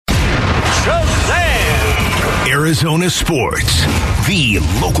Arizona sports. The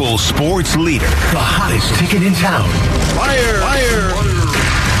local sports leader. The hottest ticket in town. Fire!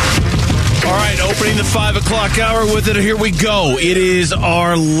 All right, opening the 5 o'clock hour with it. Here we go. It is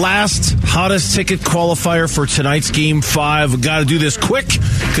our last hottest ticket qualifier for tonight's Game 5. We've got to do this quick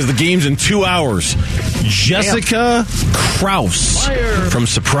because the game's in 2 hours. Jessica Krause from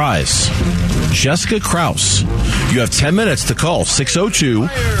Surprise. Jessica Krause. You have 10 minutes to call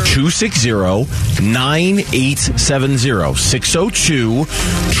 602-260-9870.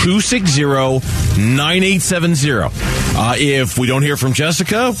 602-260-9870. If we don't hear from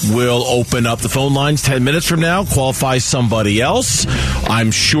Jessica, we'll open up the phone lines 10 minutes from now, qualify somebody else.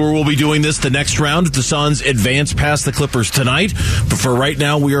 I'm sure we'll be doing this the next round if the Suns advance past the Clippers tonight. But for right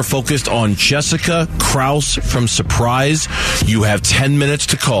now, we are focused on Jessica Krause from Surprise. You have 10 minutes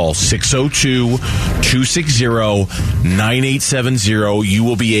to call 602-260-9870. You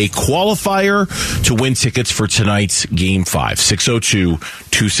will be a qualifier to win tickets for tonight's Game 5.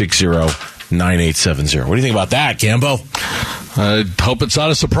 602-260-9870. What do you think about that, Gambo? I hope it's not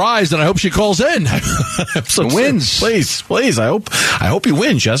a surprise, and I hope she calls in. Wins. Please. I hope you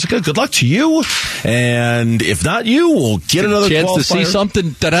win, Jessica. Good luck to you. And if not you, we'll get another chance qualifier to see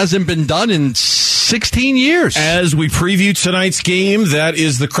something that hasn't been done in 16 years. As we preview tonight's game, that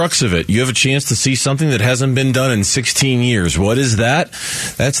is the crux of it. You have a chance to see something that hasn't been done in 16 years. What is that?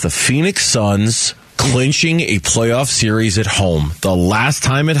 That's the Phoenix Suns clinching a playoff series at home. The last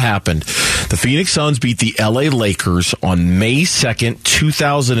time it happened, the Phoenix Suns beat the LA Lakers on May 2nd,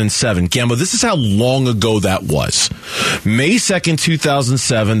 2007. Gambo, this is how long ago that was. May 2nd,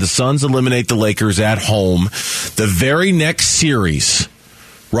 2007, the Suns eliminate the Lakers at home. The very next series,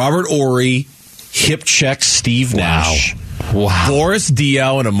 Robert Horry hip checks Steve Nash. Wow. Boris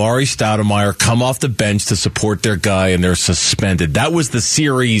Diaw and Amari Stoudemire come off the bench to support their guy, and they're suspended. That was the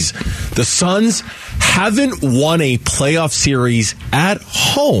series. The Suns haven't won a playoff series at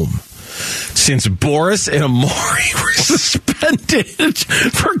home since Boris and Amari were suspended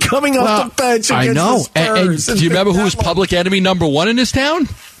for coming off the bench against the Spurs. And do you remember who was public enemy number one in this town?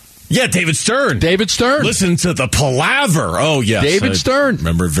 Yeah, David Stern. Listen to the palaver. Oh, yes. David Stern.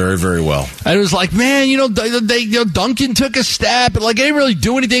 Remember very, very well. And it was like, man, Duncan took a step, but like they didn't really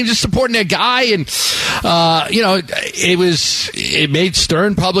do anything, just supporting their guy. And, it made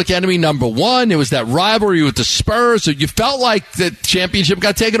Stern public enemy number one. There was that rivalry with the Spurs. So you felt like the championship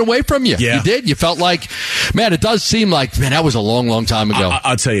got taken away from you. Yeah. You did. You felt like, man, it does seem like, man, that was a long, long time ago.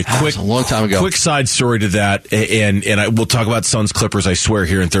 I'll tell you, a long time ago. Quick side story to that, and we'll talk about Suns Clippers, I swear,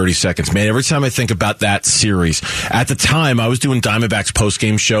 here in 30 seconds. Man, every time I think about that series, at the time I was doing Diamondbacks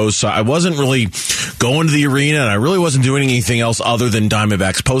post-game shows, so I wasn't really going to the arena, and I really wasn't doing anything else other than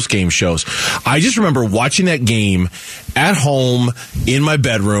Diamondbacks post-game shows. I just remember watching that game at home in my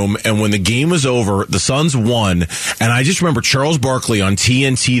bedroom, and when the game was over, the Suns won, and I just remember Charles Barkley on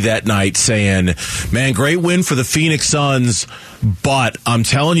TNT that night saying, man, great win for the Phoenix Suns, but I'm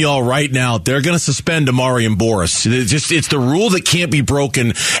telling y'all right now, they're going to suspend Amari and Boris. It's the rule that can't be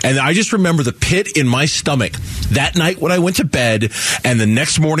broken. And I just remember the pit in my stomach that night when I went to bed, and the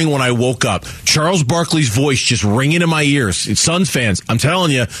next morning when I woke up, Charles Barkley's voice just ringing in my ears. It's Suns fans, I'm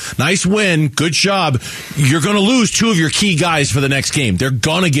telling you, nice win, good job. You're going to lose two of your key guys for the next game. They're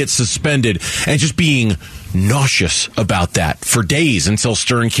going to get suspended, and just being nauseous about that for days until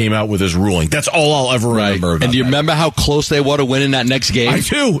Stern came out with his ruling. That's all I'll ever remember about And do you remember how close they were to winning that next game? I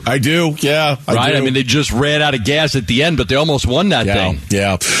do. Yeah. I do. mean, they just ran out of gas at the end, but they almost won that thing.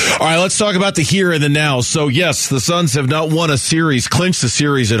 Yeah. All right, let's talk about the here and the now. So, yes, the Suns have not won a series, clinched the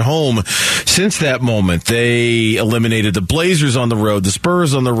series at home since that moment. They eliminated the Blazers on the road, the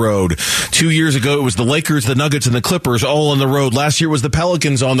Spurs on the road. 2 years ago, it was the Lakers, the Nuggets, and the Clippers all on the road. Last year was the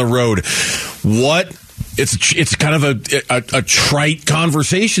Pelicans on the road. It's kind of a trite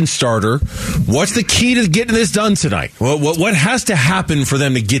conversation starter. What's the key to getting this done tonight? What has to happen for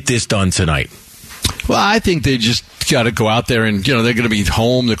them to get this done tonight? Well, I think they just got to go out there and, they're going to be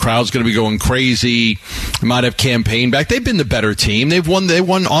home. The crowd's going to be going crazy. They might have Cam Payne back. They've been the better team. They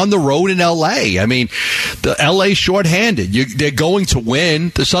won on the road in L.A. I mean, the L.A. shorthanded. They're going to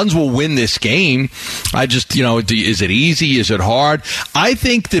win. The Suns will win this game. I just, is it easy? Is it hard? I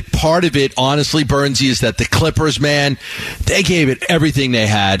think that part of it, honestly, Burnsy, is that the Clippers, man, they gave it everything they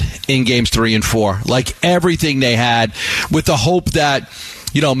had in games 3 and 4. Like everything they had, with the hope that,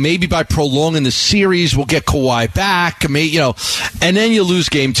 maybe by prolonging the series, we'll get Kawhi back. And then you lose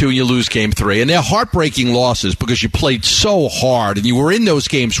game 2 and you lose game 3. And they're heartbreaking losses because you played so hard and you were in those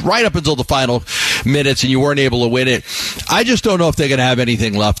games right up until the final minutes and you weren't able to win it. I just don't know if they're going to have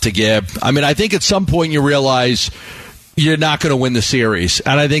anything left to give. I mean, I think at some point you realize you're not going to win the series.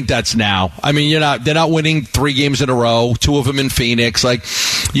 And I think that's now. I mean, they're not winning 3 games in a row, 2 of them in Phoenix. Like,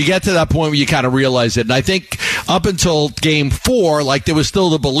 you get to that point where you kind of realize it. And I think up until game 4, like, there was still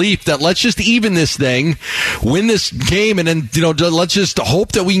the belief that let's just even this thing, win this game, and then, let's just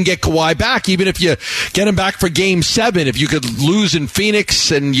hope that we can get Kawhi back. Even if you get him back for game 7, if you could lose in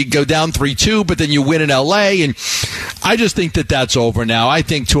Phoenix and you go down 3-2, but then you win in LA. And I just think that that's over now. I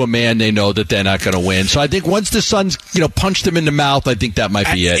think to a man they know that they're not going to win. So I think once the Suns, punched him in the mouth, I think that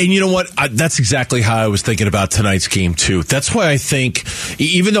might be it. And you know what? That's exactly how I was thinking about tonight's game, too. That's why I think,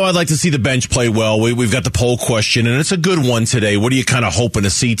 even though I'd like to see the bench play well, we've got the poll question, and it's a good one today. What are you kind of hoping to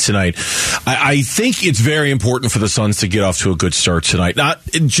see tonight? I think it's very important for the Suns to get off to a good start tonight. Not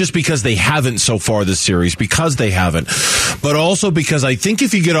just because they haven't so far this series, because they haven't, but also because I think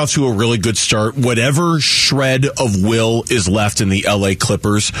if you get off to a really good start, whatever shred of will is left in the LA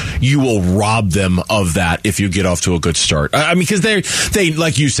Clippers, you will rob them of that if you get off to a good start. I mean, because they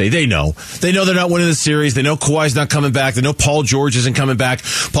like you say, they know they're not winning the series. They know Kawhi's not coming back. They know Paul George isn't coming back.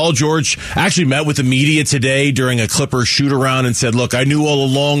 Paul George actually met with the media today during a Clippers shoot around and said, look, I knew all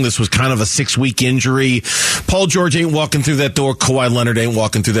along this was kind of a 6-week injury. Paul George ain't walking through that door. Kawhi Leonard ain't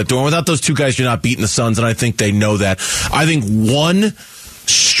walking through that door. And without those two guys, you're not beating the Suns, and I think they know that. I think one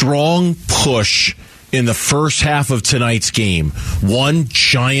strong push in the first half of tonight's game, one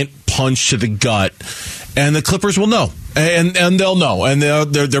giant punch to the gut, and the Clippers will know. And they'll know. And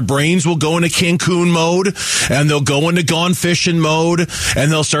their brains will go into Cancun mode, and they'll go into gone fishing mode, and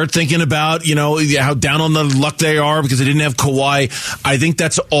they'll start thinking about, how down on the luck they are because they didn't have Kawhi. I think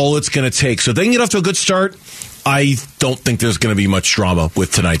that's all it's going to take. So if they can get off to a good start, I don't think there's going to be much drama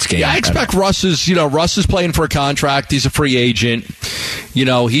with tonight's game. Yeah, I expect Russ is playing for a contract. He's a free agent.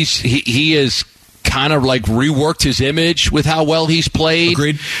 He is kind of like reworked his image with how well he's played.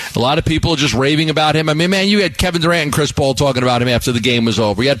 Agreed. A lot of people are just raving about him. I mean, man, you had Kevin Durant and Chris Paul talking about him after the game was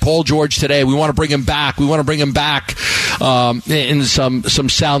over. You had Paul George today. We want to bring him back. In some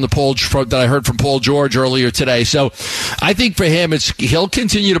sound that I heard from Paul George earlier today. So I think for him, he'll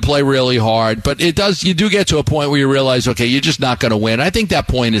continue to play really hard, but you do get to a point where you realize, okay, you're just not going to win. I think that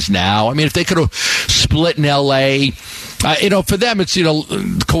point is now. I mean, if they could have split in L.A., for them, it's,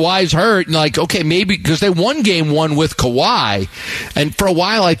 Kawhi's hurt, and like, okay, maybe because they won game 1 with Kawhi, and for a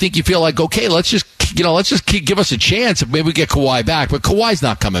while, I think you feel like, okay, let's just give us a chance if maybe we get Kawhi back. But Kawhi's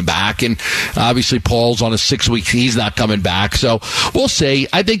not coming back, and obviously Paul's on a 6-week, he's not coming back. So we'll see.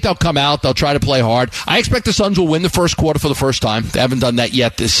 I think they'll come out. They'll try to play hard. I expect the Suns will win the first quarter for the first time. They haven't done that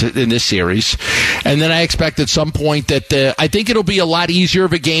yet in this series. And then I expect at some point that I think it'll be a lot easier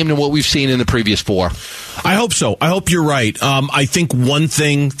of a game than what we've seen in the previous 4. I hope so. I hope you're right. I think one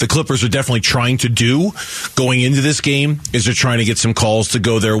thing the Clippers are definitely trying to do going into this game is they're trying to get some calls to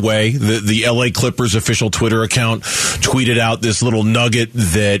go their way. The LA Clippers official Twitter account tweeted out this little nugget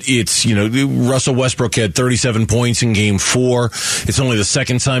that it's, Russell Westbrook had 37 points in game 4. It's only the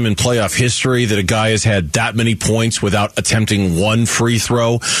second time in playoff history that a guy has had that many points without attempting one free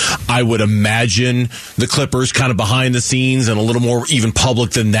throw. I would imagine the Clippers, kind of behind the scenes and a little more even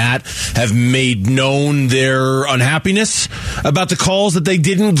public than that, have made known their unhappiness about the calls that they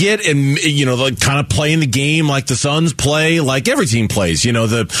didn't get, and like kind of playing the game like the Suns play, like every team plays.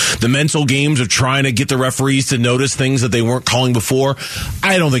 The mental games of trying to get the referees to notice things that they weren't calling before.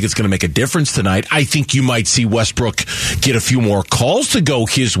 I don't think it's going to make a difference tonight. I think you might see Westbrook get a few more calls to go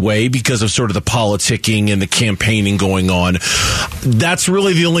his way because of sort of the politicking and the campaigning going on. That's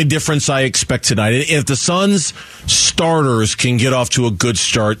really the only difference I expect tonight. And if the Suns starters can get off to a good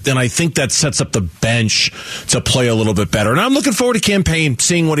start, then I think that sets up the bench to play a little bit better. And I'm looking forward to Cam Payne,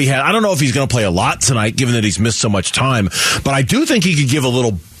 seeing what he had. I don't know if he's going to play a lot tonight, given that he's missed so much time, but I do think he could give a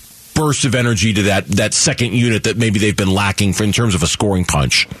little burst of energy to that second unit that maybe they've been lacking in terms of a scoring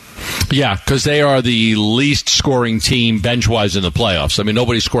punch. Yeah, because they are the least scoring team bench-wise in the playoffs. I mean,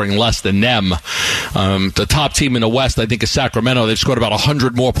 nobody's scoring less than them. The top team in the West, I think, is Sacramento. They've scored about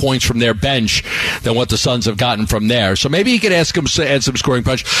 100 more points from their bench than what the Suns have gotten from there. So maybe you could ask them to add some scoring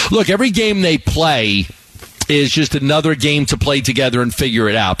punch. Look, every game they play is just another game to play together and figure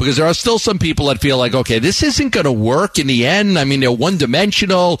it out, because there are still some people that feel like, okay, this isn't going to work in the end. I mean, they're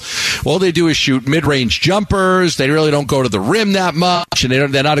one-dimensional. All they do is shoot mid-range jumpers. They really don't go to the rim that much, and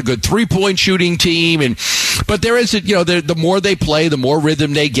they're not a good three-point shooting team. But there is, the more they play, the more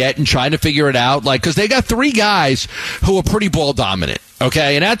rhythm they get and trying to figure it out. Like, because they got 3 guys who are pretty ball dominant.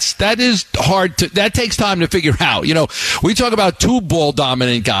 Okay, and that is hard that takes time to figure out. We talk about 2 ball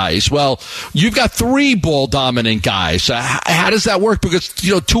dominant guys. Well, you've got 3 ball dominant guys. How does that work? Because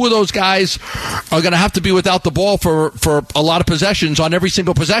 2 of those guys are going to have to be without the ball for a lot of possessions on every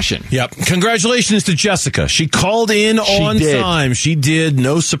single possession. Yep. Congratulations to Jessica. She called in on time. She did.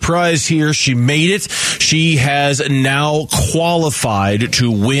 No surprise here. She made it. She has now qualified to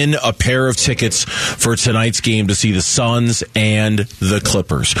win a pair of tickets for tonight's game to see the Suns and the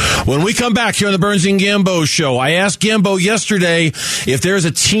Clippers. When we come back here on the Burns and Gambo show, I asked Gambo yesterday if there's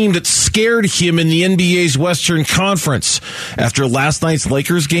a team that scared him in the NBA's Western Conference after last night's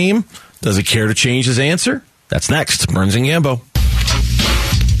Lakers game. Does he care to change his answer? That's next. Burns and Gambo.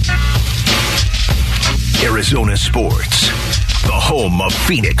 Arizona Sports, the home of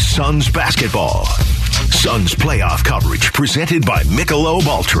Phoenix Suns basketball. Suns playoff coverage presented by Michelob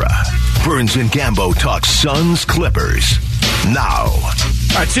Ultra. Burns and Gambo talk Suns Clippers now.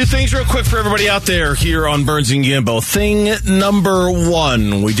 All right, 2 things real quick for everybody out there here on Burns and Gambo. Thing number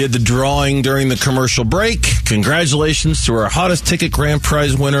 1, we did the drawing during the commercial break. Congratulations to our hottest ticket grand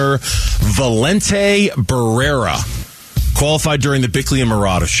prize winner, Valente Barrera. Qualified during the Bickley and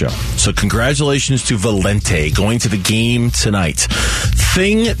Murata show. So congratulations to Valente going to the game tonight.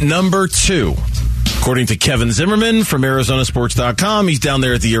 Thing number 2. According to Kevin Zimmerman from ArizonaSports.com, he's down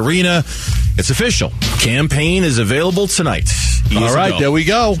there at the arena. It's official. Cam Payne is available tonight. All right, there we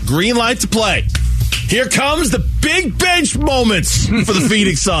go. Green light to play. Here comes the big bench moments for the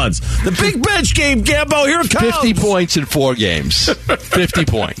Phoenix Suns. The big bench game, Gambo. Here it comes. 50 points in 4 games. 50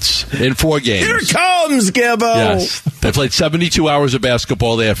 points in 4 games. Here it comes, Gambo. Yes. They played 72 hours of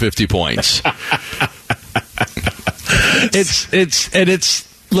basketball. They have 50 points.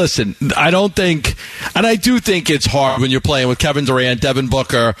 Listen, I don't think, and I do think it's hard when you're playing with Kevin Durant, Devin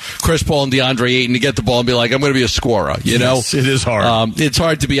Booker, Chris Paul, and DeAndre Ayton to get the ball and be like, I'm going to be a scorer, Yes, it is hard. It's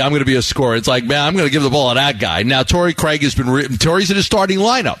hard to be, I'm going to be a scorer. It's like, man, I'm going to give the ball to that guy. Now, Torrey Craig Torrey's in his starting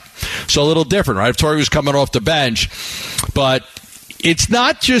lineup. So a little different, right? If Torrey was coming off the bench, but it's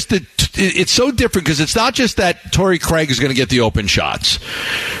not just that, it's so different because it's not just that Torrey Craig is going to get the open shots.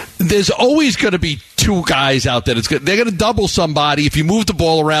 There's always going to be 2 guys out there. They're going to double somebody. If you move the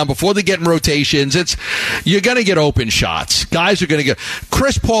ball around before they get in rotations, you're going to get open shots. Guys are going to get.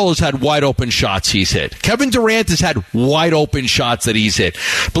 Chris Paul has had wide open shots he's hit. Kevin Durant has had wide open shots that he's hit.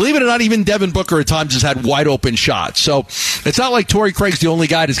 Believe it or not, even Devin Booker at times has had wide open shots. So it's not like Torrey Craig's the only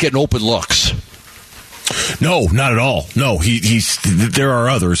guy that's getting open looks. No, not at all. No, there are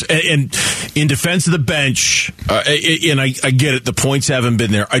others. And in defense of the bench, and I get it, the points haven't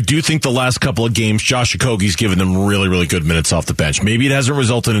been there. I do think the last couple of games, Josh Okogie's given them really, really good minutes off the bench. Maybe it hasn't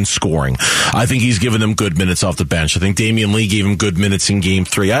resulted in scoring. I think he's given them good minutes off the bench. I think Damian Lee gave him good minutes in Game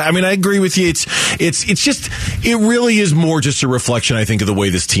 3. I mean, I agree with you. It's just, it really is more just a reflection, I think, of the way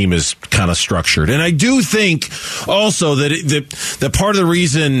this team is kind of structured. And I do think also that part of the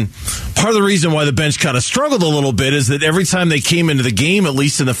reason why the bench kind of struggled a little bit is that every time they came into the game, at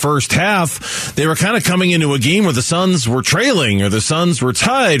least in the first half, they were kind of coming into a game where the Suns were trailing or the Suns were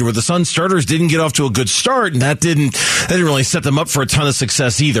tied, where the Suns starters didn't get off to a good start, and that didn't really set them up for a ton of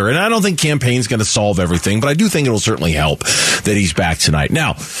success either. And I don't think Cam Payne's going to solve everything, but I do think it'll certainly help that he's back tonight.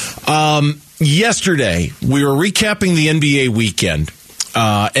 Now, yesterday we were recapping the NBA weekend.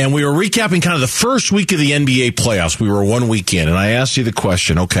 And we were recapping kind of the first week of the NBA playoffs. We were 1 week in, and I asked you the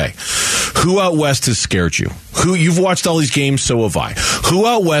question, okay, who out west has scared you? You've watched all these games, so have I. Who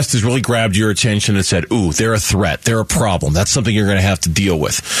out west has really grabbed your attention and said, ooh, they're a threat, they're a problem, that's something you're going to have to deal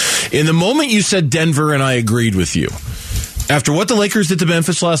with? In the moment you said Denver, and I agreed with you. After what the Lakers did to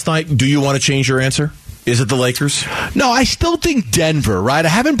Memphis last night, do you want to change your answer? Is it the Lakers? No, I still think Denver, right? I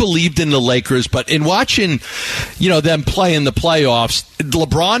haven't believed in the Lakers, but in watching, them play in the playoffs,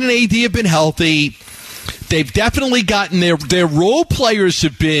 LeBron and AD have been healthy. They've definitely gotten their role players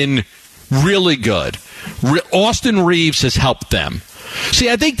have been really good. Austin Reeves has helped them. See,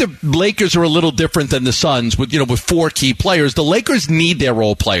 I think the Lakers are a little different than the Suns with 4 key players. The Lakers need their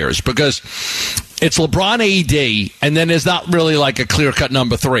role players because it's LeBron, AD, and then there's not really like a clear-cut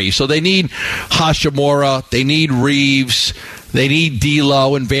number 3. So they need Hachimura, they need Reeves, they need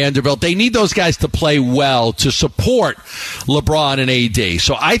D'Lo and Vanderbilt. They need those guys to play well to support LeBron and AD.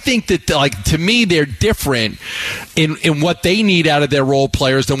 So I think that, to me, they're different in what they need out of their role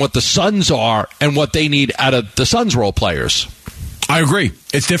players than what the Suns are and what they need out of the Suns' role players. I agree.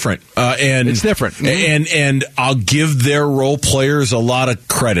 It's different, and it's different, and I'll give their role players a lot of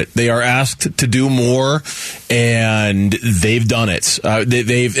credit. They are asked to do more, and they've done it.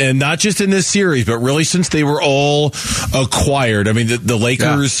 They've, and not just in this series, but really since they were all acquired. I mean, the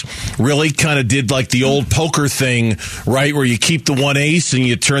Lakers really kind of did like the old poker thing, right, where you keep the one ace and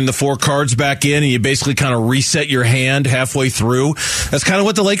you turn the 4 cards back in, and you basically kind of reset your hand halfway through. That's kind of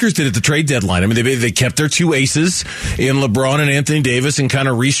what the Lakers did at the trade deadline. I mean, they kept their 2 aces in LeBron and Anthony Davis and kind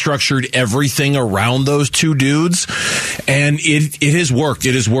of restructured everything around those 2 dudes, and it has worked.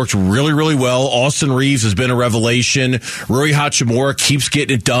 It has worked really, really well. Austin Reeves has been a revelation. Rui Hachimura keeps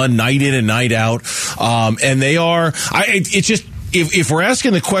getting it done night in and night out, and they are. It's just. If we're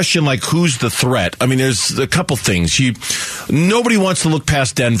asking the question, like, who's the threat? I mean, there's a couple things. Nobody wants to look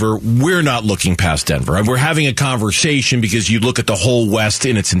past Denver. We're not looking past Denver. We're having a conversation because you look at the whole West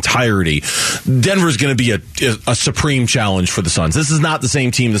in its entirety. Denver's going to be a supreme challenge for the Suns. This is not the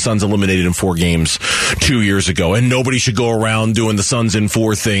same team the Suns eliminated in 4 games 2 years ago, and nobody should go around doing the Suns in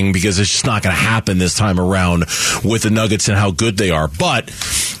 4 thing because it's just not going to happen this time around with the Nuggets and how good they are. But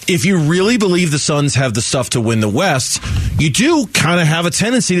if you really believe the Suns have the stuff to win the West, you do kind of have a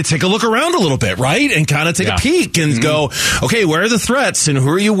tendency to take a look around a little bit, right? And kind of take a peek and go, okay, where are the threats and who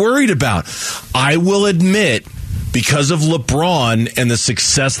are you worried about? I will admit, because of LeBron and the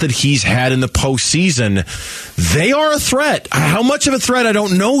success that he's had in the postseason, they are a threat. How much of a threat, I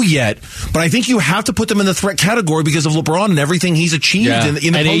don't know yet, but I think you have to put them in the threat category because of LeBron and everything he's achieved in the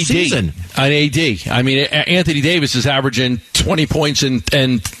postseason. AD. I mean, Anthony Davis is averaging 20 points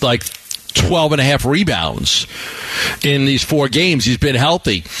and like 12 and a half rebounds in these 4 games. He's been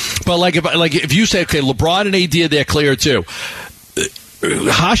healthy. But if you say, okay, LeBron and AD, they're clear too.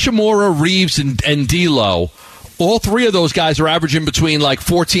 Hachimura, Reeves, and D'Lo, all 3 of those guys are averaging between like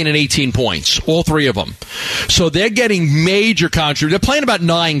 14 and 18 points. All 3 of them. So they're getting major contributions. They're playing about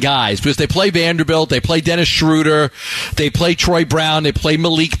 9 guys because they play Vanderbilt, they play Dennis Schroeder, they play Troy Brown, they play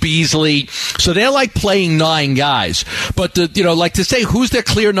Malik Beasley. So they're like playing 9 guys. But like to say who's their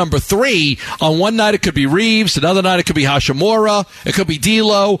clear number 3, on one night it could be Reeves, another night it could be Hachimura, it could be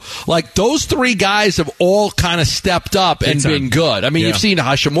D'Lo. Like those 3 guys have all kind of stepped up and been good. I mean, you've seen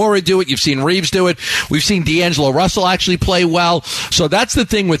Hachimura do it, you've seen Reeves do it, we've seen D'Angelo Russell actually play well. So that's the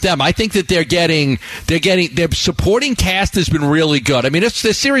thing with them. I think that their supporting cast has been really good. I mean, it's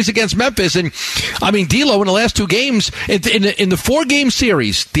the series against Memphis, and I mean, D'Lo in the last 2 games, in the 4-game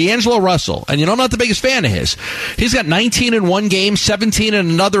series, D'Angelo Russell, and I'm not the biggest fan of his. He's got 19 in one game, 17 in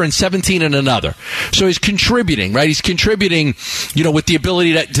another, and 17 in another. So he's contributing, right? He's contributing, with the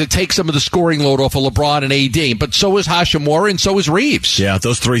ability to take some of the scoring load off of LeBron and AD. But so is Hachimura, and so is Reeves. Yeah,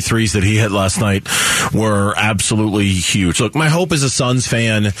 those 3 threes that he hit last night were absolutely huge. Look, my hope as a Suns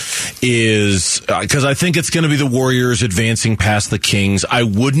fan is because I think it's going to be the Warriors advancing past the Kings. I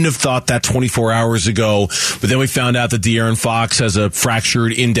wouldn't have thought that 24 hours ago, but then we found out that De'Aaron Fox has a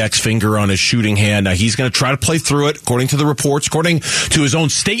fractured index finger on his shooting hand. Now, he's going to try to play through it, according to the reports, according to his own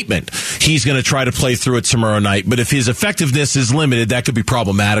statement. He's going to try to play through it tomorrow night, but if his effectiveness is limited, that could be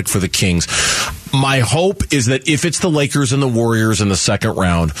problematic for the Kings. My hope is that if it's the Lakers and the Warriors in the second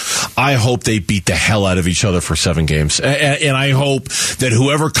round, I hope they beat the hell out of each other for 7 games. And I hope that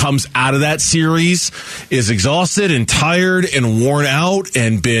whoever comes out of that series is exhausted and tired and worn out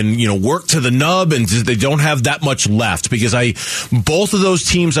and been, worked to the nub, and they don't have that much left, because both of those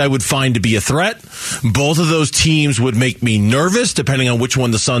teams I would find to be a threat. Both of those teams would make me nervous, depending on which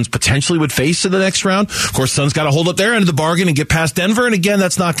one the Suns potentially would face in the next round. Of course, Suns got to hold up their end of the bargain and get past Denver. And again,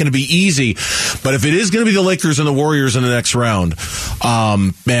 that's not going to be easy. But if it is going to be the Lakers and the Warriors in the next round,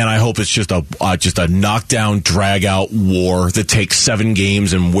 man, I hope it's just a knockdown, drag-out war that takes 7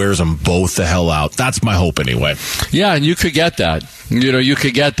 games and wears them both the hell out. That's my hope anyway. Yeah, and you could get that. You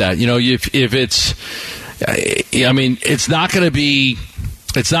could get that. If it's, I mean, it's not going to be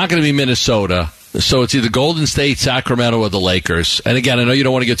Minnesota. So it's either Golden State, Sacramento, or the Lakers. And again, I know you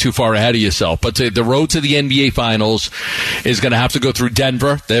don't want to get too far ahead of yourself, but the road to the NBA Finals is going to have to go through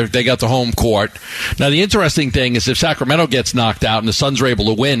Denver. They got the home court. Now, the interesting thing is if Sacramento gets knocked out and the Suns are able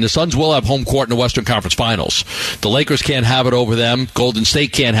to win, the Suns will have home court in the Western Conference Finals. The Lakers can't have it over them. Golden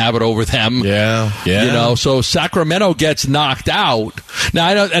State can't have it over them. Yeah. So Sacramento gets knocked out. Now,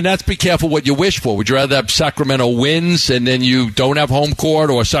 I know, and that's be careful what you wish for. Would you rather have Sacramento wins and then you don't have home court,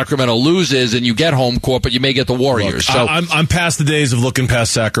 or Sacramento loses and you get home court, but you may get the Warriors? Look, so I'm past the days of looking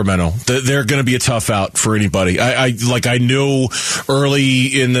past Sacramento. They're going to be a tough out for anybody. I knew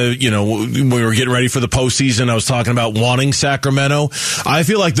early in the, when we were getting ready for the postseason, I was talking about wanting Sacramento. I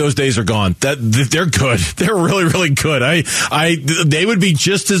feel like those days are gone. They're good. They're really, really good. They would be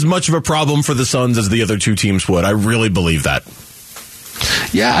just as much of a problem for the Suns as the other 2 teams would. I really believe that.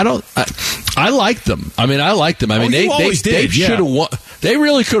 I like them. I like them. They should have won. They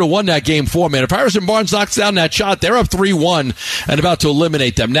really could have won that game 4, man. If Harrison Barnes knocks down that shot, they're up 3-1 and about to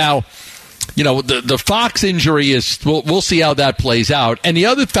eliminate them. Now, the Fox injury is, we'll see how that plays out. And the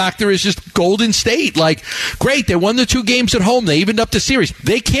other factor is just Golden State. Great, they won the 2 games at home. They evened up the series.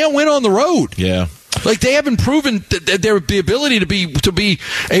 They can't win on the road. Yeah. They haven't proven their ability to be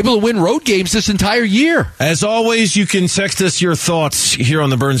able to win road games this entire year. As always, you can text us your thoughts here on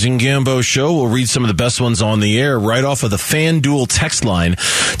the Burns and Gambo Show. We'll read some of the best ones on the air right off of the FanDuel text line.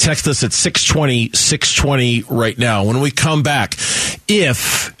 Text us at 620 right now. When we come back, and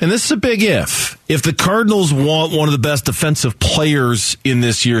this is a big if the Cardinals want one of the best defensive players in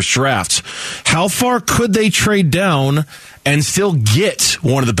this year's draft, how far could they trade down and still get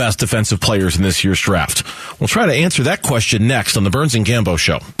one of the best defensive players in this year's draft? We'll try to answer that question next on the Burns and Gambo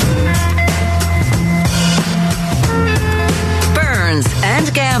Show. Burns and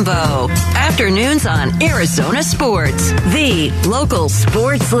Gambo. Afternoons on Arizona Sports, the local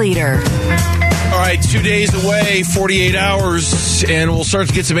sports leader. All right, 2 days away, 48 hours, and we'll start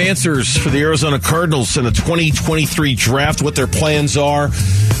to get some answers for the Arizona Cardinals in the 2023 draft, what their plans are.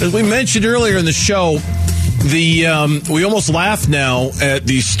 As we mentioned earlier in the show, we almost laugh now at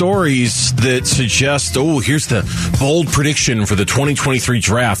these stories that suggest, here's the bold prediction for the 2023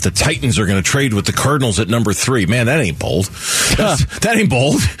 draft. The Titans are going to trade with the Cardinals at number 3. Man, that ain't bold. That ain't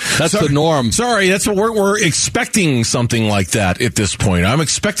bold. That's the norm. Sorry, that's what we're expecting, something like that at this point. I'm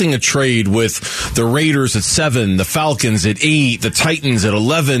expecting a trade with the Raiders at 7, the Falcons at 8, the Titans at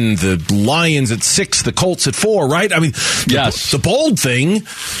 11, the Lions at 6, the Colts at 4, right? Yes. The bold thing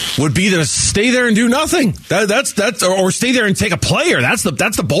would be to stay there and do nothing. That's or stay there and take a player. That's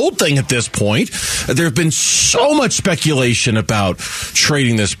the bold thing at this point. There's been so much speculation about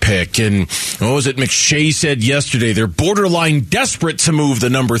trading this pick, and what was it McShay said yesterday? They're borderline desperate to move the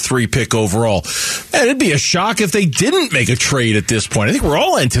number 3 pick overall. And it'd be a shock if they didn't make a trade at this point. I think we're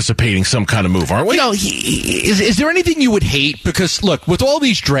all anticipating some kind of move, aren't we? Is there anything you would hate? Because look, with all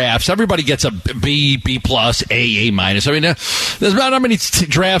these drafts, everybody gets a B plus, A minus. There's not many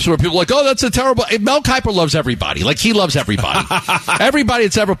drafts where people are like, that's a terrible. Mel Kiper loves everybody. He loves everybody. Everybody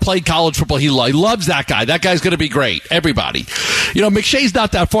that's ever played college football, he loves that guy. That guy's going to be great. Everybody. McShay's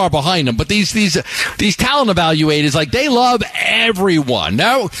not that far behind him, but these talent evaluators, they love everyone.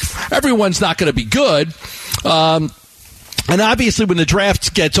 Now, everyone's not going to be good. And obviously, when the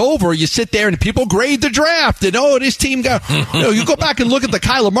draft gets over, you sit there and people grade the draft. And, this team got... you go back and look at the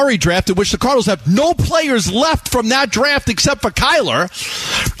Kyler Murray draft, in which the Cardinals have no players left from that draft except for Kyler.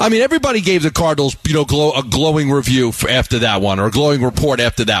 Everybody gave the Cardinals, a glowing review after that one, or a glowing report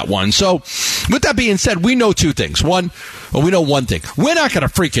after that one. So, with that being said, we know 2 things. We know one thing. We're not going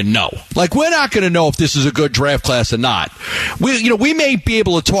to freaking know. We're not going to know if this is a good draft class or not. We may be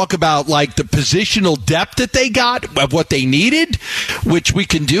able to talk about, the positional depth that they got, of what they needed, which we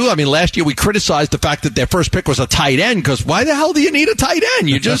can do. Last year we criticized the fact that their first pick was a tight end, because why the hell do you need a tight end?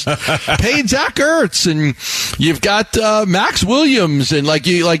 You just paid Zach Ertz, and you've got Max Williams, and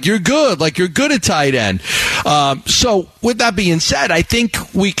you're good. You're good at tight end. So with that being said, I think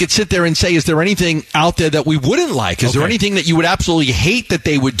we could sit there and say, is there anything out there that we wouldn't like? Is there anything that you would absolutely hate that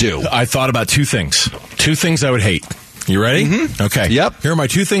they would do? I thought about 2 things. 2 things I would hate. You ready? Mm-hmm. Okay. Yep. Here are my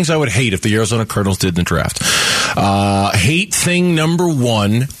 2 things I would hate if the Arizona Cardinals did in the draft. Hate thing number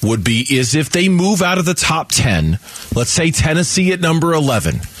 1 would be is if they move out of the top 10, let's say Tennessee at number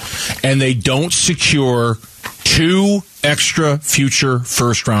 11, and they don't secure 2 extra future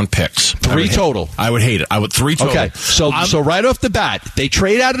first-round picks. 3 total. I would hate it. 3 total. Okay. So right off the bat, they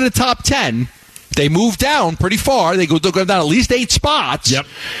trade out of the top 10. They move down pretty far. They'll go down at least 8 spots. Yep.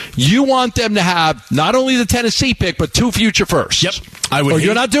 You want them to have not only the Tennessee pick, but 2 future firsts. Yep.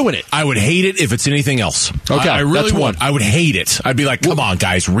 You're not doing it. I would hate it if it's anything else. Okay. I really that's would. 1. I would hate it. I'd be like, come on,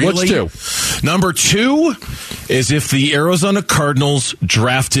 guys. Really? What's 2? Number 2 is if the Arizona Cardinals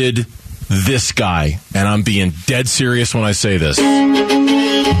drafted this guy, and I'm being dead serious when I say this.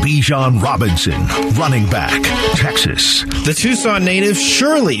 Bijan Robinson, running back, Texas. The Tucson native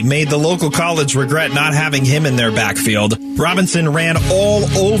surely made the local college regret not having him in their backfield. Robinson ran all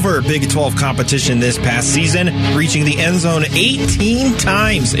over Big 12 competition this past season, reaching the end zone 18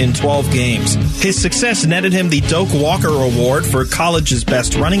 times in 12 games. His success netted him the Doak Walker Award for college's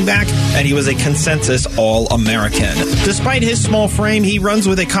best running back, and he was a consensus All-American. Despite his small frame, he runs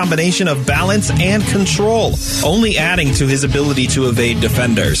with a combination of balance and control, only adding to his ability to evade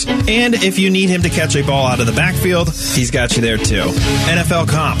defenders. And if you need him to catch a ball out of the backfield, he's got you there too. NFL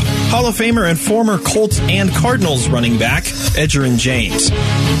comp, Hall of Famer and former Colts and Cardinals running back, Edgerrin James.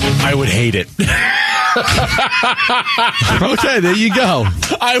 I would hate it. Okay, there you go.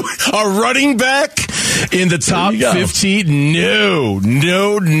 A running back in the top 15? No.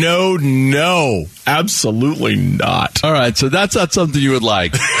 Absolutely not. All right, so that's not something you would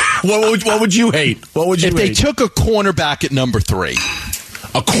like. What would you hate? What would you if hate? they took a cornerback at number 3?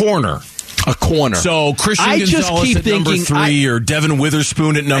 A corner. So Christian Gonzalez at number 3 or Devin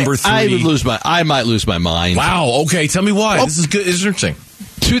Witherspoon at number 3. I might lose my mind. Wow. Okay, tell me why. This is good. This is interesting.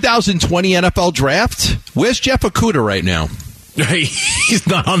 2020 NFL draft. Where's Jeff Okudah right now? He's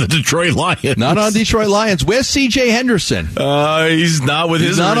not on the Detroit Lions. Not on Detroit Lions. Where's C.J. Henderson? He's not with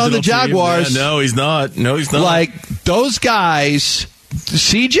his. He's not on the Jaguars. Team. No, he's not. Like those guys.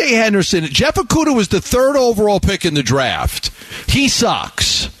 C.J. Henderson. Jeff Okudah was the 3rd overall pick in the draft. He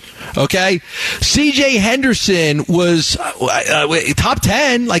sucks. Okay, C.J. Henderson was top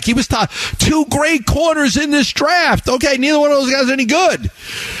 10. Like he was top 2 great corners in this draft. Okay, neither one of those guys are any good.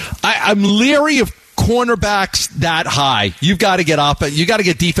 I'm leery of cornerbacks that high. You've got to get you got to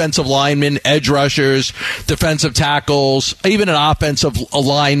get defensive linemen, edge rushers, defensive tackles, even an offensive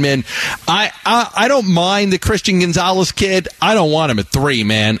lineman. I don't mind the Christian Gonzalez kid. I don't want him at 3,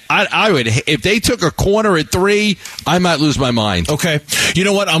 man. I would, if they took a corner at 3, I might lose my mind. Okay, you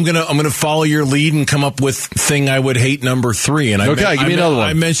know what? I'm gonna follow your lead and come up with thing I would hate number 3. And give me another one.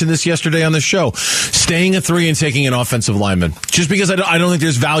 I mentioned this yesterday on the show. Staying at 3 and taking an offensive lineman, just because I don't think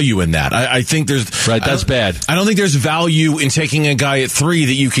there's value in that. I think there's. Right, that's bad. I don't think there's value in taking a guy at 3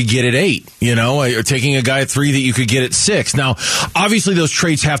 that you could get at 8, or taking a guy at 3 that you could get at 6. Now, obviously, those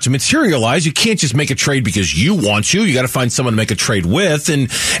trades have to materialize. You can't just make a trade because you want to. You got to find someone to make a trade with, and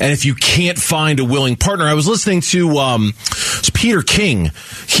if you can't find a willing partner, I was listening to Peter King.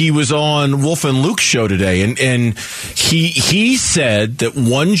 He was on Wolf and Luke's show today, and he said that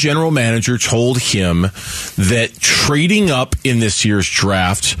one general manager told him that trading up in this year's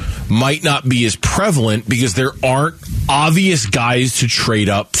draft might not be as prevalent because there aren't obvious guys to trade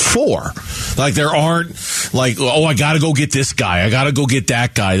up for. Like there aren't I got to go get this guy. I got to go get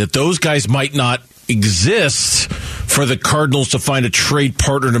that guy. That those guys might not exist for the Cardinals to find a trade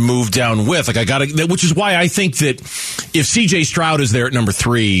partner to move down with. Which is why I think that if C.J. Stroud is there at number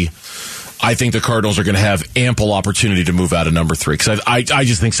 3, I think the Cardinals are going to have ample opportunity to move out of number 3 because I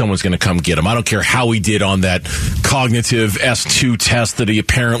just think someone's going to come get him. I don't care how he did on that cognitive S2 test that he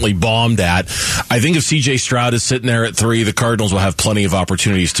apparently bombed at. I think if C.J. Stroud is sitting there at 3, the Cardinals will have plenty of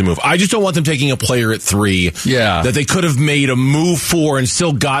opportunities to move. I just don't want them taking a player at 3 that they could have made a move for and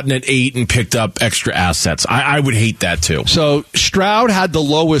still gotten at 8 and picked up extra assets. I would hate that too. So Stroud had the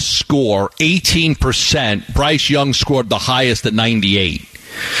lowest score, 18%. Bryce Young scored the highest at 98%.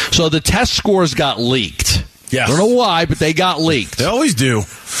 So the test scores got leaked. Yes. I don't know why, but they got leaked. They always do.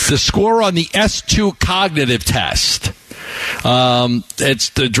 The score on the S2 cognitive test. It's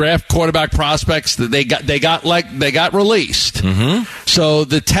the draft quarterback prospects that they got released. Mm-hmm. So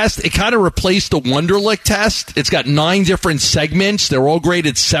the test, it kind of replaced the Wonderlic test. It's got 9 different segments. They're all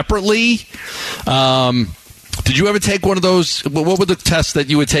graded separately. Did you ever take one of those? What were the tests that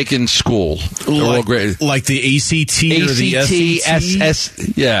you would take in school? Like the ACT or the SAT?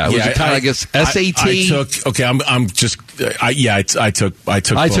 SS. Yeah, I guess SAT. I took. Okay,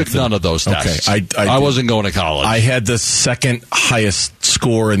 I took none of those tests. Okay, I wasn't going to college. I had the second highest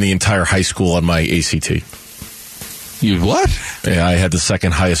score in the entire high school on my ACT. You what? Yeah, I had the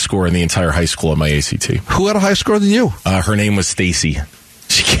second highest score in the entire high school on my ACT. Who had a higher score than you? Her name was Stacy.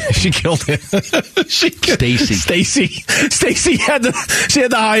 She killed it. Stacy had the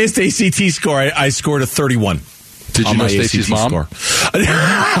highest ACT score. I scored a 31. Did you know Stacy's mom? Score.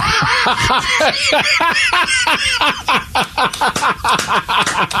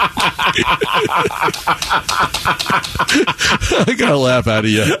 I gotta laugh out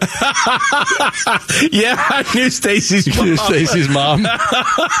of you. Yeah, I knew Stacy's mom. You knew Stacy's mom?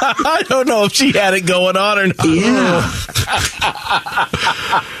 I don't know if she had it going on or not. Yeah.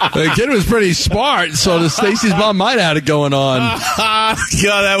 The kid was pretty smart, so Stacy's mom might have had it going on. God,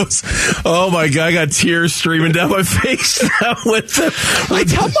 that was... Oh, my God. I got tears streaming down my face. I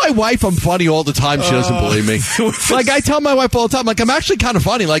tell my wife I'm funny all the time. She doesn't believe me. Like, I tell my wife all the time, like, I'm actually kind of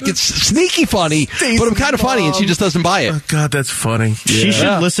funny. Like, it's sneaky funny, but I'm kind of funny, and she just doesn't buy it. Oh, God, that's funny. Yeah. She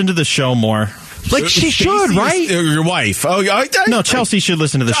should listen to the show more. Like, she should, right? Your wife. Oh, no, Chelsea should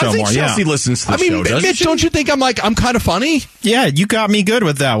listen to the show more. Chelsea listens to the show, doesn't Mitch, she? don't you think I'm kind of funny? Yeah, you got me good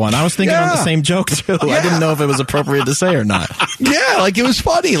with that one. I was thinking on the same joke, too. Yeah. I didn't know if it was appropriate to say or not. Yeah, like, it was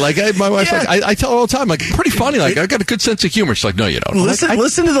funny. Like, my wife's like, I tell her all the time, like, pretty funny. Like, I got a good sense of humor. She's like, no, you don't.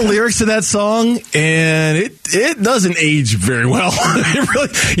 Listen to the lyrics to that song, and it doesn't age very well. It really,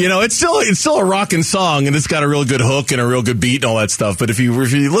 it's still a rocking song, and it's got a real good hook and a real good beat and all that stuff. But if you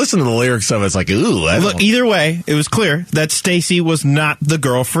listen to the lyrics of it, it's like, ooh. Look, either way, it was clear that Stacey was not the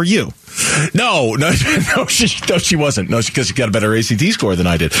girl for you. No, she wasn't. No, because she got a better ACT score than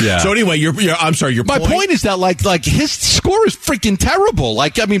I did. Yeah. So anyway, I'm sorry. My point is that like his score is freaking terrible.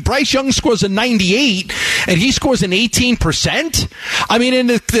 Like, I mean, Bryce Young scores a 98, and he scores an 18%. I mean, and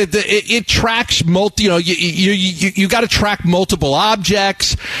it tracks you got to track multiple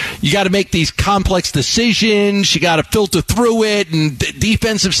objects. You got to make these complex decisions. You got to filter through it, and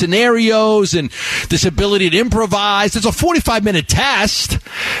defensive scenarios, and this ability to improvise. It's a 45-minute test,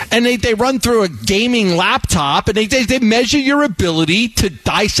 and they run through a gaming laptop, and they measure your ability to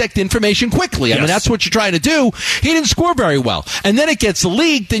dissect information quickly. Yes. I mean, that's what you're trying to do. He didn't score very well. And then it gets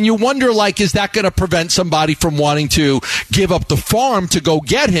leaked, and you wonder, like, is that going to prevent somebody from wanting to give up the farm to go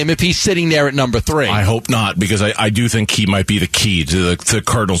get him if he's sitting there at number 3? I hope not, because I do think he might be the key to the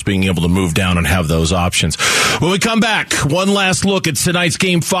Cardinals being able to move down and have those options. When we come back, one last look at tonight's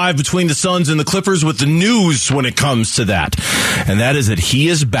Game 5 between the Suns and the Clippers with the news when it comes to that. And that is that he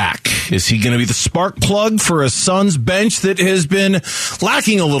is back. Is he going to be the spark plug for a Suns bench that has been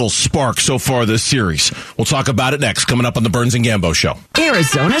lacking a little spark so far this series? We'll talk about it next, coming up on the Burns and Gambo Show.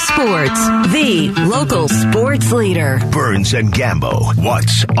 Arizona Sports, the local sports leader. Burns and Gambo,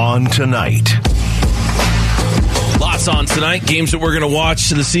 what's on tonight? Lots on tonight, games that we're going to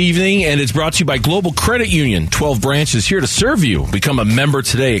watch this evening, and it's brought to you by Global Credit Union. 12 branches here to serve you. Become a member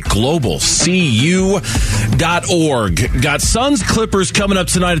today at globalcu.org. Got Suns Clippers coming up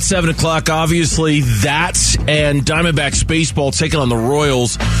tonight at 7 o'clock. Obviously, that and Diamondbacks baseball taking on the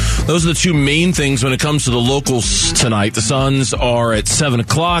Royals. Those are the two main things when it comes to the locals tonight. The Suns are at 7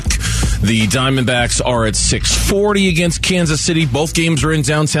 o'clock. The Diamondbacks are at 6:40 against Kansas City. Both games are in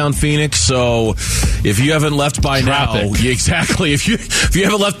downtown Phoenix, so if you haven't left by now, exactly. If you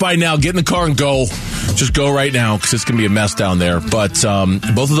haven't left by now, get in the car and go. Just go right now because it's going to be a mess down there. But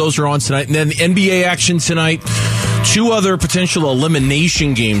both of those are on tonight. And then NBA action tonight. Two other potential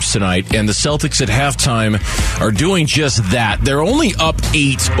elimination games tonight, and the Celtics at halftime are doing just that. They're only up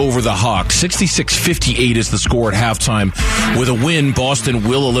 8 over the Hawks. 66-58 is the score at halftime. With a win, Boston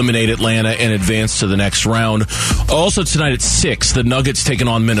will eliminate Atlanta and advance to the next round. Also tonight at 6, the Nuggets taking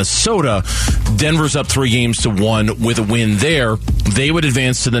on Minnesota. Denver's up 3-1 with a win there. They would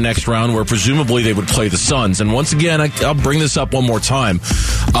advance to the next round where presumably they would play the Suns. And once again, I'll bring this up one more time.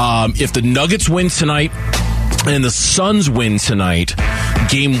 If the Nuggets win tonight and the Suns win tonight,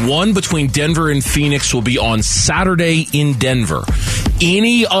 Game 1 between Denver and Phoenix will be on Saturday in Denver.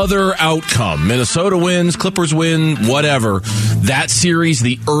 Any other outcome, Minnesota wins, Clippers win, whatever, that series,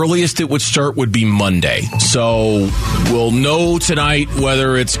 the earliest it would start would be Monday. So we'll know tonight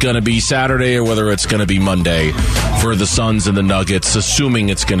whether it's going to be Saturday or whether it's going to be Monday for the Suns and the Nuggets, assuming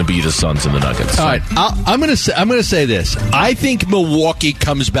it's going to be the Suns and the Nuggets. All right, I'm going to say this. I think Milwaukee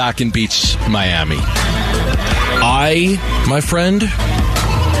comes back and beats Miami. My friend,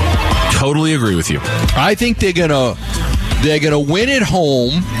 totally agree with you. I think they're gonna win at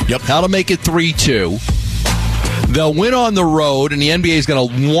home. Yep. How to make it 3-2. They'll win on the road, and the NBA is going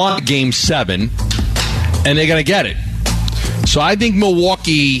to want Game 7, and they're going to get it. So I think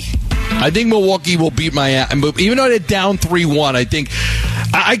Milwaukee will beat Miami. Even though they're down 3-1, I think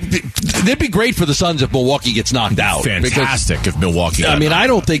it'd be great for the Suns if Milwaukee gets knocked out. Fantastic if Milwaukee. I mean, I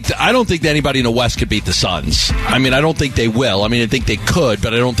don't think that anybody in the West could beat the Suns. I mean, I don't think they will. I mean, I think they could,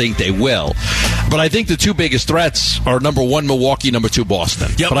 but I don't think they will. But I think the two biggest threats are number 1, Milwaukee, number 2, Boston.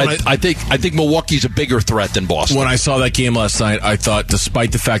 Yep, but I think Milwaukee's a bigger threat than Boston. When I saw that game last night, I thought,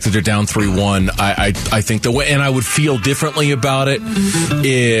 despite the fact that they're down 3-1, I think the way, and I would feel differently about it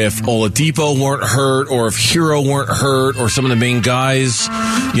if Oladipo weren't hurt, or if Hero weren't hurt, or some of the main guys.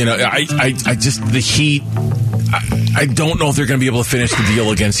 You know, I just, the Heat, I don't know if they're going to be able to finish the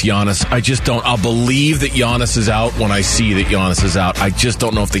deal against Giannis. I just don't. I'll believe that Giannis is out when I see that Giannis is out. I just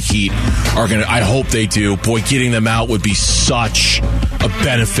don't know if the Heat are going to. I hope they do. Boy, getting them out would be such a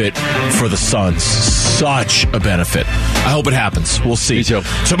benefit for the Suns. Such a benefit. I hope it happens. We'll see. Me too.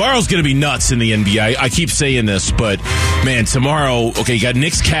 Tomorrow's going to be nuts in the NBA. I keep saying this, but man, tomorrow, okay, you got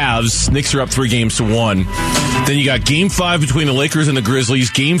Knicks Cavs. Knicks are up 3-1. Then you got Game 5 between the Lakers and the Grizzlies.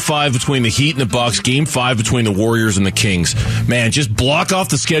 Game 5 between the Heat and the Bucks. Game 5 between the Warriors and the Kings. Man, just block off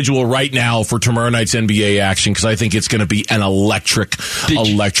the schedule right now for tomorrow night's NBA action, because I think it's going to be an electric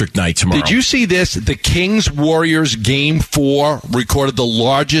night tomorrow. Did you see this? The Kings-Warriors Game 4 recorded reported the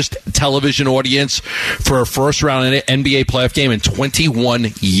largest television audience for a first-round NBA playoff game in 21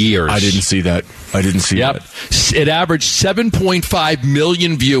 years. I didn't see that. Yep. It averaged 7.5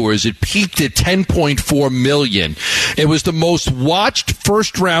 million viewers. It peaked at 10.4 million. It was the most watched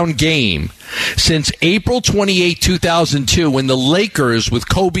first-round game since April 28, 2002, when the Lakers with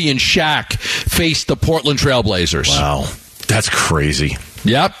Kobe and Shaq faced the Portland Trail Blazers. Wow. That's crazy.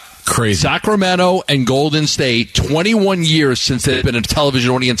 Yep. Crazy. Sacramento and Golden State, 21 years since there's been a television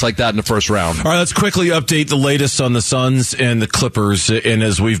audience like that in the first round. All right, let's quickly update the latest on the Suns and the Clippers. And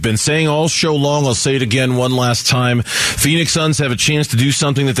as we've been saying all show long, I'll say it again one last time. Phoenix Suns have a chance to do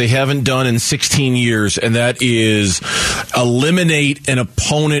something that they haven't done in 16 years, and that is eliminate an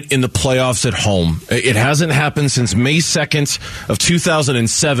opponent in the playoffs at home. It hasn't happened since May 2nd of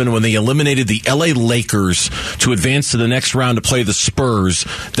 2007 when they eliminated the LA Lakers to advance to the next round to play the Spurs.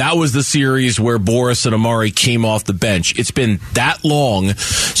 That was the series where Boris and Amari came off the bench. It's been that long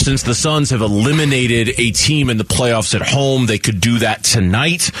since the Suns have eliminated a team in the playoffs at home. They could do that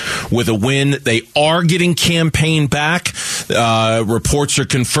tonight with a win. They are getting Cam Payne back. Reports are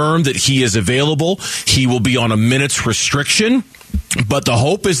confirmed that he is available. He will be on a minutes restriction, but the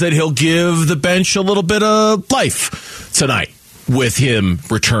hope is that he'll give the bench a little bit of life tonight with him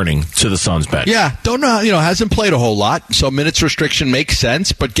returning to the Suns bench. Yeah, don't know, hasn't played a whole lot, so minutes restriction makes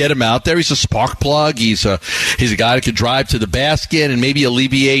sense, but get him out there. He's a spark plug. He's a guy that could drive to the basket and maybe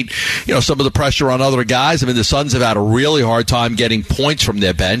alleviate, some of the pressure on other guys. I mean, the Suns have had a really hard time getting points from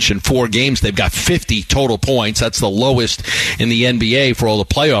their bench. In 4 games, they've got 50 total points. That's the lowest in the NBA for all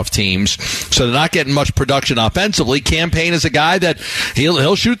the playoff teams. So they're not getting much production offensively. Cam Payne is a guy that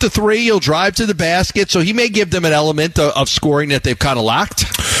he'll shoot the 3, he'll drive to the basket, so he may give them an element of scoring that they've kind of lacked.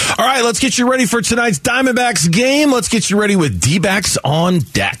 All right, let's get you ready for tonight's Diamondbacks game. Let's get you ready with D-backs on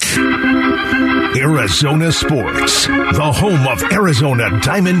deck. Arizona Sports, the home of Arizona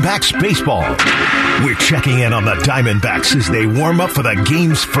Diamondbacks baseball. We're checking in on the Diamondbacks as they warm up for the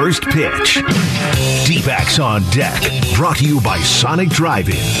game's first pitch. D-backs on deck, brought to you by Sonic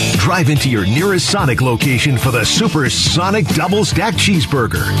Drive-In. Drive into your nearest Sonic location for the Super Sonic Double Stack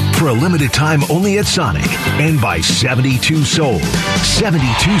Cheeseburger. For a limited time only at Sonic. And by 72 Sold.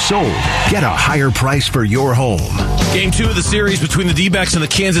 72 Sold. Get a higher price for your home. Game 2 of the series between the D-backs and the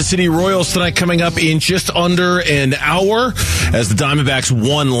Kansas City Royals tonight, coming up in just under an hour, as the Diamondbacks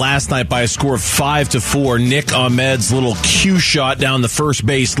won last night by a score of 5-4. Nick Ahmed's little cue shot down the first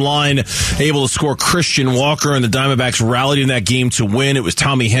base line, able to score Christian Walker, and the Diamondbacks rallied in that game to win. It was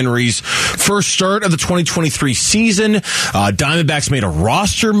Tommy Henry's first start of the 2023 season. Diamondbacks made a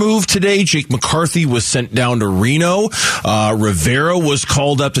roster move today. Jake McCarthy was sent down to Reno. Rivera was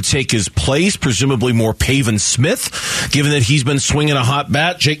called up to take his place, presumably more Pavin Smith, given that he's been swinging a hot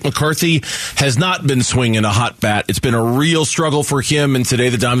bat. Jake McCarthy has not been swinging a hot bat. It's been a real struggle for him, and today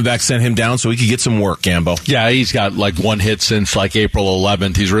the Diamondbacks sent him down so he could get some work, Gambo. Yeah, he's got like 1 hit since like April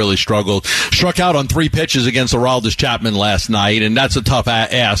 11th. He's really struggled. Struck out on 3 pitches against Aroldis Chapman last night, and that's a tough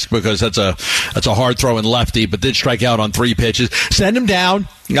ask because that's a hard throwing lefty, but did strike out on 3 pitches. Send him down.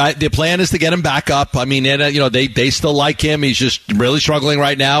 The plan is to get him back up. I mean, they still like him. He's just really struggling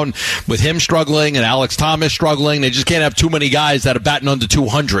right now. And with him struggling and Alex Thomas struggling, they just can't have too many guys that are batting under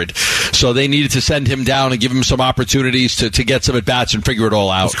 200. So they needed to send him down and give him some opportunities to get some at-bats and figure it all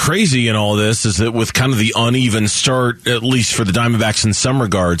out. What's crazy in all this is that with kind of the uneven start, at least for the Diamondbacks in some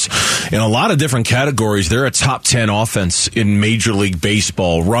regards, in a lot of different categories, they're a top 10 offense in Major League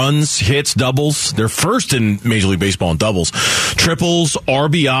Baseball. Runs, hits, doubles. They're first in Major League Baseball in doubles. Triples,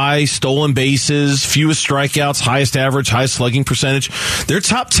 RBI, stolen bases, fewest strikeouts, highest average, highest slugging percentage. They're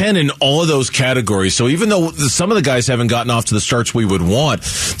top 10 in all of those categories. So even though some of the guys haven't gotten off to the starts we would want,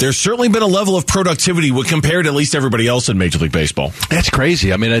 there's certainly been a level of productivity compared to at least everybody else in Major League Baseball. That's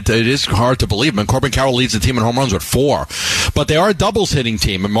crazy. I mean, it is hard to believe. I mean, Corbin Carroll leads the team in home runs with 4. But they are a doubles hitting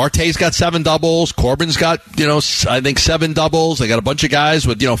team. And Marte's got 7 doubles. Corbin's got, I think 7 doubles. They got a bunch of guys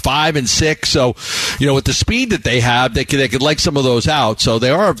with, 5 and 6. So, with the speed that they have, they could leg some of those out. So they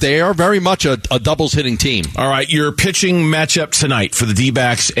are very much a doubles hitting team. All right, your pitching matchup tonight for the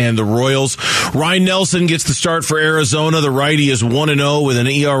D-backs and the Royals. Ryan Nelson gets the start for Arizona. The righty is 1-0 with an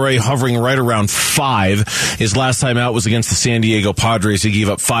ERA hovering right around 5. His last time out was against the San Diego Padres. He gave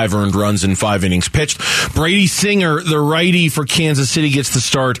up 5 earned runs in 5 innings pitched. Brady Singer, the righty for Kansas City, gets the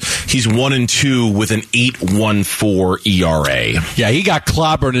start. He's 1-2 with an 8.14 ERA. Yeah, he got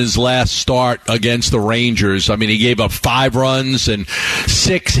clobbered in his last start against the Rangers. I mean, he gave up 5 runs and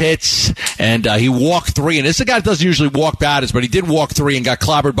 6 hits, and he walked 3. And this is a guy that doesn't usually walk batters, but he did walk 3 and got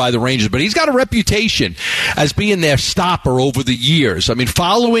clobbered by the Rangers. But he's got a reputation as being their stopper over the years. I mean,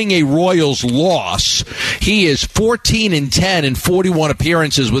 following a Royals loss, he is 14-10 in 41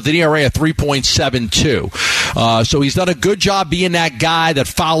 appearances with an ERA of 3.72. So he's done a good job being that guy that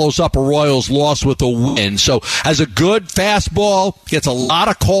follows up a Royals loss with a win. So has a good fastball, gets a lot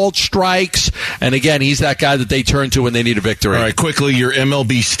of called strikes, and again, he's that guy that they turn to when they need a victory. All right, quickly, your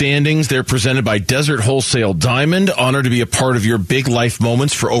MLB standings. They're presented by Desert Wholesale Diamond. Honored to be a part of your big life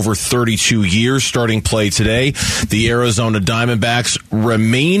moments for over 32 years. Starting play today, the Arizona Diamondbacks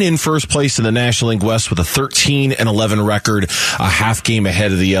remain in first place in the National League West with a 13-11 record, a half game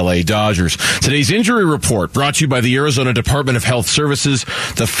ahead of the LA Dodgers. Today's injury report brought to you by the Arizona Department of Health Services.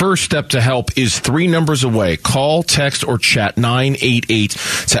 The first step to help is 3 numbers away. Call, text, or chat 988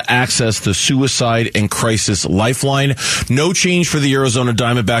 to access the Suicide and Crisis Lifeline. No change for the Arizona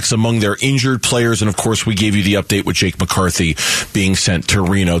Diamondbacks among their injured players, and of course we gave you the update with Jake McCarthy being sent to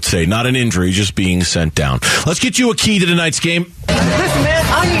Reno today. Not an injury, just being sent down. Let's get you a key to tonight's game. Listen, man,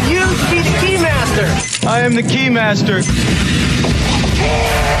 I need you to be the key master. I am the key master.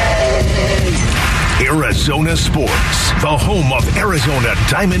 Arizona Sports, the home of Arizona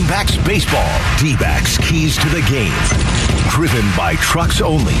Diamondbacks baseball. D-backs keys to the game. Driven by Trucks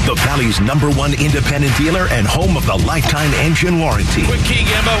Only, the Valley's #1 independent dealer and home of the lifetime engine warranty. Quick key,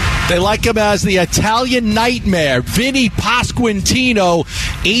 Gambo. They like him as the Italian nightmare, Vinny Pasquantino.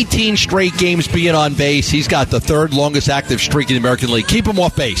 18 straight games being on base. He's got the 3rd longest active streak in the American League. Keep him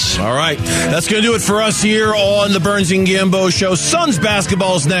off base. All right, that's going to do it for us here on the Burns and Gambo Show. Suns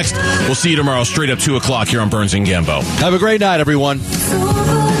basketball is next. We'll see you tomorrow straight up 2 o'clock here on Burns and Gambo. Have a great night, everyone.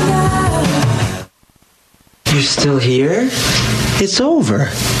 You're still here? It's over.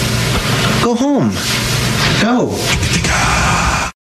 Go home. Go.